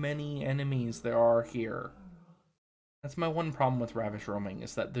how many enemies there are here. That's my one problem with Ravage Roaming,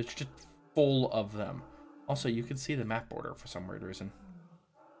 is that there's just full of them. Also, you can see the map border for some weird reason.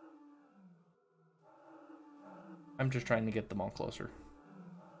 I'm just trying to get them all closer.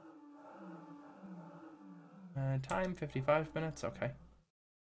 Time 55 minutes. Okay. I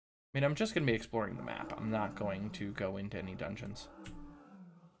mean, I'm just going to be exploring the map. I'm not going to go into any dungeons.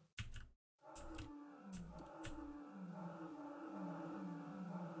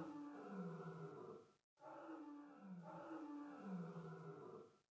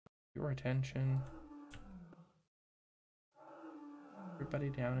 Your attention. Everybody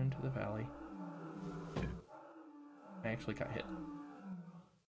down into the valley. I actually got hit.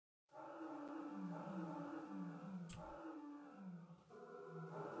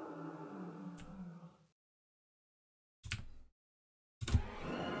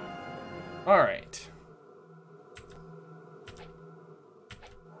 All right.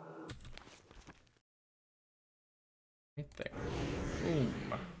 Right there. Boom.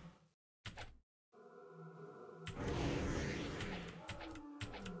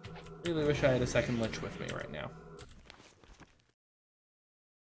 Really wish I had a second lich with me right now.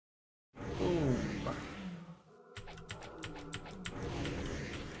 Boom.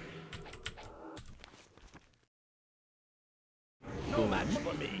 No match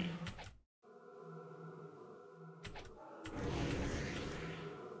for me.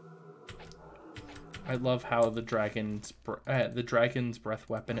 I love how the dragon's breath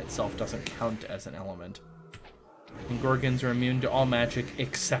weapon itself doesn't count as an element. And Gorgons are immune to all magic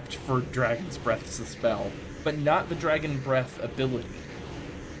except for Dragon's Breath's the spell, but not the Dragon Breath ability.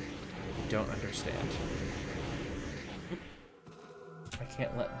 I don't understand. I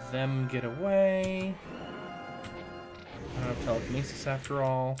can't let them get away. I don't have telekinesis after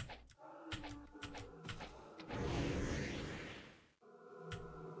all.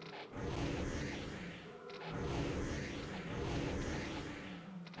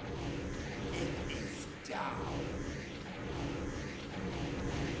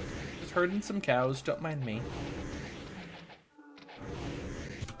 Herding some cows, don't mind me.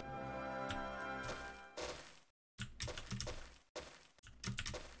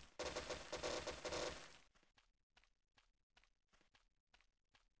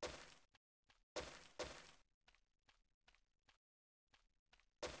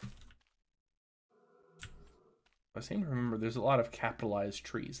 I seem to remember there's a lot of capitalized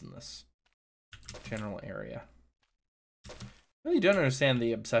trees in this general area. I really don't understand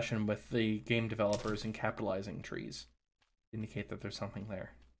the obsession with the game developers in capitalizing trees. Indicate that there's something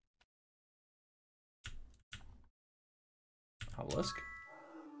there. Obelisk.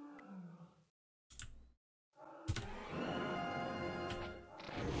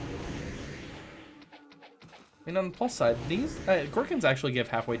 And on the plus side, these Gorkins actually give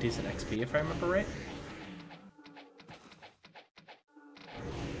halfway decent XP, if I remember right.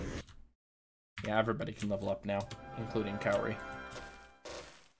 Yeah, everybody can level up now, including Cowrie.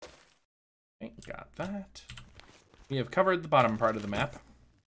 Okay, got that. We have covered the bottom part of the map.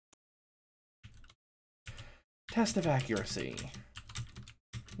 Test of accuracy.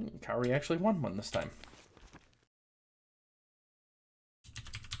 Cowrie actually won one this time.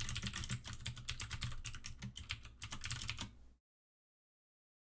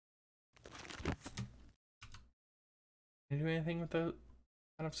 Can you do anything with the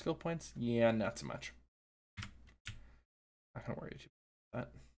amount of skill points? Yeah, not so much. Not gonna worry too much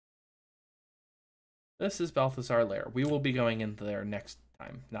about that. This is Balthazar Lair. We will be going into there next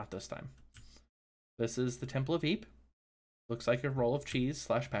time, not this time. This is the Temple of Eep. Looks like a roll of cheese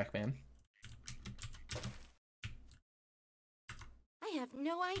 / Pac-Man. I have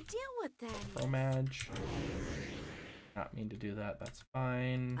no idea what that is. Fromage. Not mean to do that, that's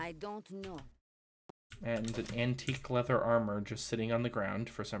fine. I don't know. And an antique leather armor just sitting on the ground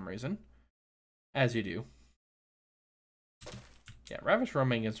for some reason. As you do. Yeah, Ravage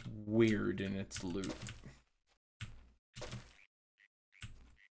Roaming is weird in its loot.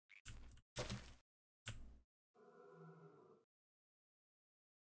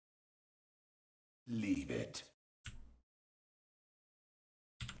 Leave it.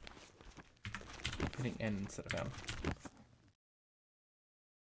 Hitting N instead of M.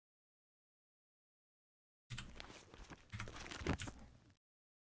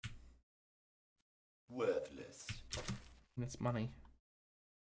 Worthless. And it's money.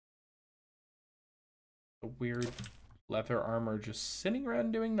 A weird leather armor just sitting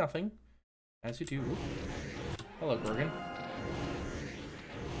around doing nothing. As you do. Hello, Gorgon.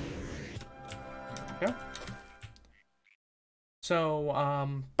 There we go.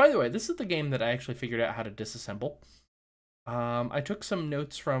 So, by the way, this is the game that I actually figured out how to disassemble. I took some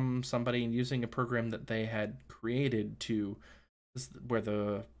notes from somebody using a program that they had created to... This is where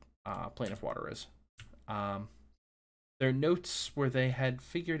the plane of water is. Their notes where they had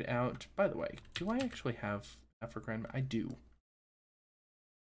figured out... By the way, do I actually have Evergrande? I do.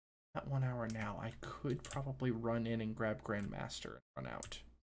 At 1 hour now, I could probably run in and grab Grandmaster and run out.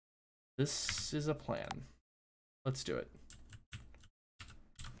 This is a plan. Let's do it.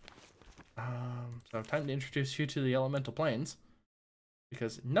 So time to introduce you to the elemental planes,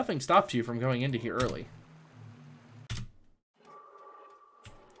 because nothing stops you from going into here early.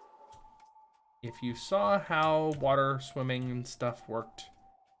 If you saw how water swimming and stuff worked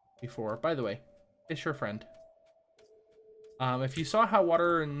before, by the way, it's your friend. If you saw how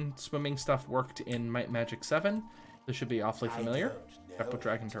water and swimming stuff worked in Might Magic 7, this should be awfully familiar, except with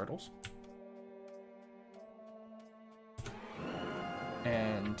dragon turtles.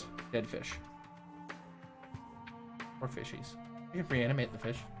 And dead fish. Or fishies. You can reanimate the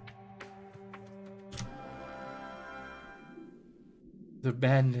fish. The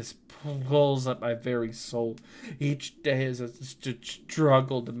madness pulls at my very soul. Each day is a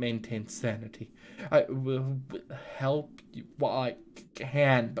struggle to maintain sanity. I will help you while I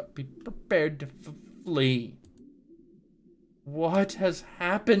can, but be prepared to flee. What has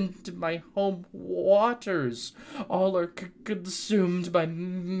happened to my home waters? All are consumed by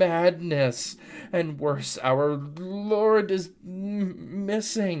madness. And worse, our Lord is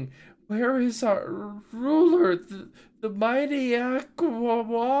missing. Where is our ruler, the mighty Aqualander?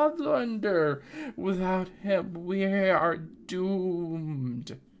 Without him, we are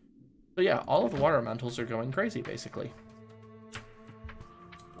doomed. So yeah, all of the water elementals are going crazy, basically.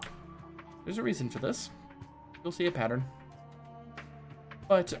 There's a reason for this. You'll see a pattern.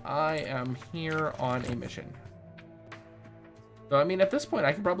 But I am here on a mission. So, I mean, at this point,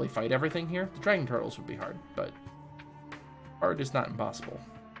 I can probably fight everything here. The dragon turtles would be hard, but hard is not impossible.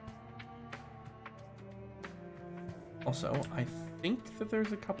 Also, I think that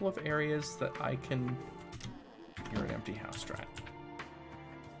there's a couple of areas that I can... You're an empty house, Strat.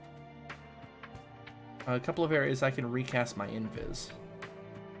 A couple of areas I can recast my invis.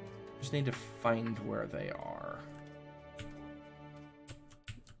 Just need to find where they are.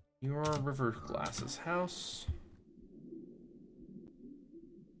 Your River Glass's house.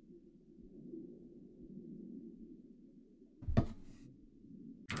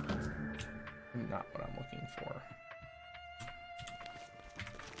 Not what I'm looking for.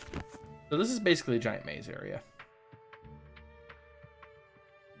 So this is basically a giant maze area.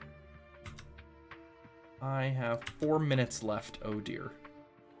 I have 4 minutes left, oh dear.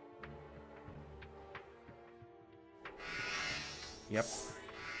 Yep.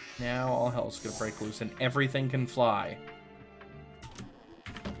 Now all hell's gonna break loose and everything can fly.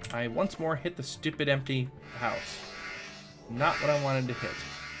 I once more hit the stupid empty house. Not what I wanted to hit.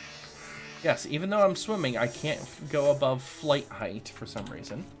 Yes, even though I'm swimming, I can't go above flight height for some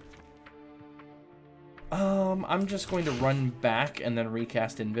reason. I'm just going to run back and then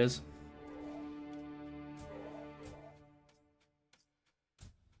recast invis.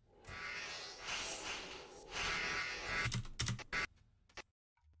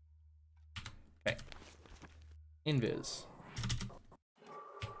 Okay. Invis.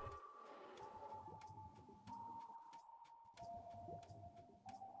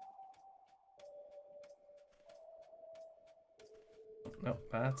 Nope,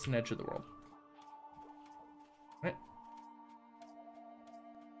 that's an edge of the world. Right.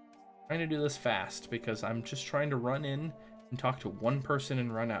 Trying to do this fast because I'm just trying to run in and talk to one person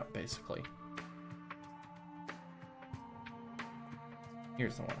and run out, basically.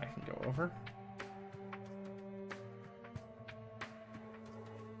 Here's the one I can go over.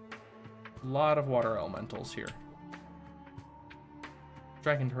 A lot of water elementals here.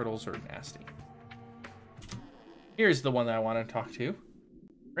 Dragon turtles are nasty. Here's the one that I want to talk to.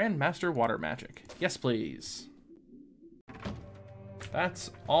 Grandmaster Water Magic. Yes, please.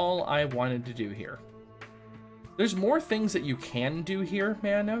 That's all I wanted to do here. There's more things that you can do here,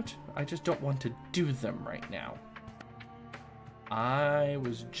 may I note? I just don't want to do them right now. I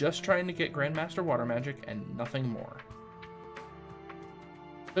was just trying to get Grandmaster Water Magic and nothing more.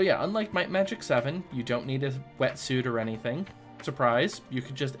 So yeah, unlike Might Magic 7, you don't need a wetsuit or anything. Surprise, you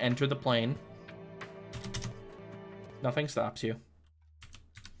could just enter the plane. Nothing stops you.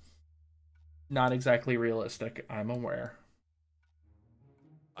 Not exactly realistic, I'm aware.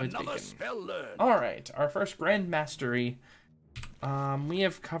 Another spell learned. Alright, our first Grand Mastery. We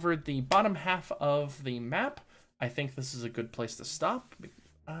have covered the bottom half of the map. I think this is a good place to stop.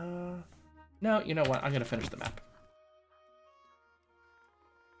 No, you know what? I'm going to finish the map.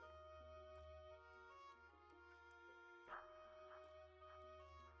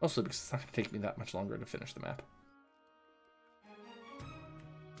 Mostly because it's not going to take me that much longer to finish the map.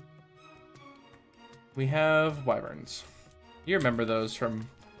 We have wyverns. You remember those from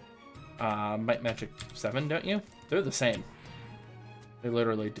Might Magic 7, don't you? They're the same. They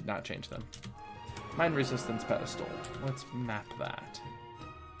literally did not change them. Mine resistance pedestal. Let's map that.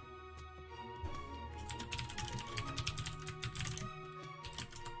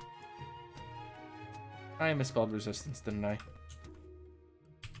 I misspelled resistance, didn't I?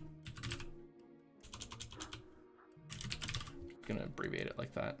 I'm gonna abbreviate it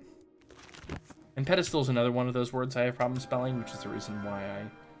like that. And pedestal is another one of those words I have problems spelling, which is the reason why I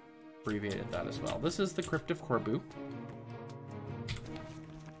abbreviated that as well. This is the Crypt of Corbu.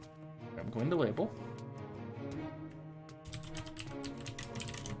 I'm going to label.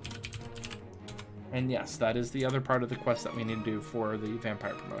 And yes, that is the other part of the quest that we need to do for the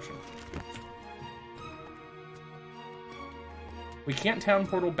vampire promotion. We can't town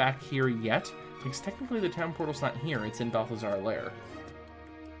portal back here yet, because technically the town portal's not here, it's in Balthazar Lair.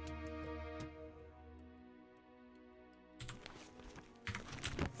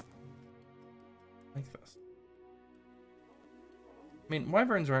 Like this. I mean,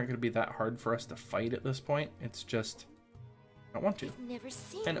 wyverns aren't going to be that hard for us to fight at this point, it's just, I don't want to. I've never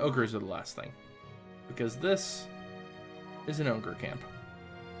seen And ogres are the last thing, because this is an ogre camp.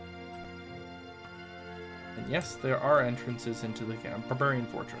 And yes, there are entrances into the Barbarian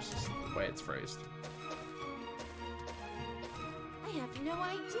Fortress, is the way it's phrased. I have no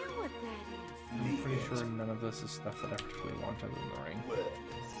idea what that is. I'm pretty sure none of this is stuff that I particularly want other than the ring. Worthless.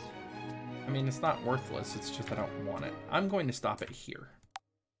 I mean, it's not worthless, it's just I don't want it. I'm going to stop it here.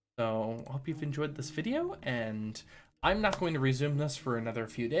 So, I hope you've enjoyed this video, and I'm not going to resume this for another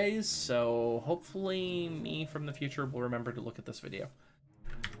few days, so hopefully me from the future will remember to look at this video.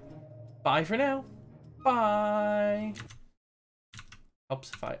 Bye for now! Bye! Helps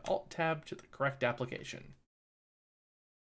if I Alt-Tab to the correct application.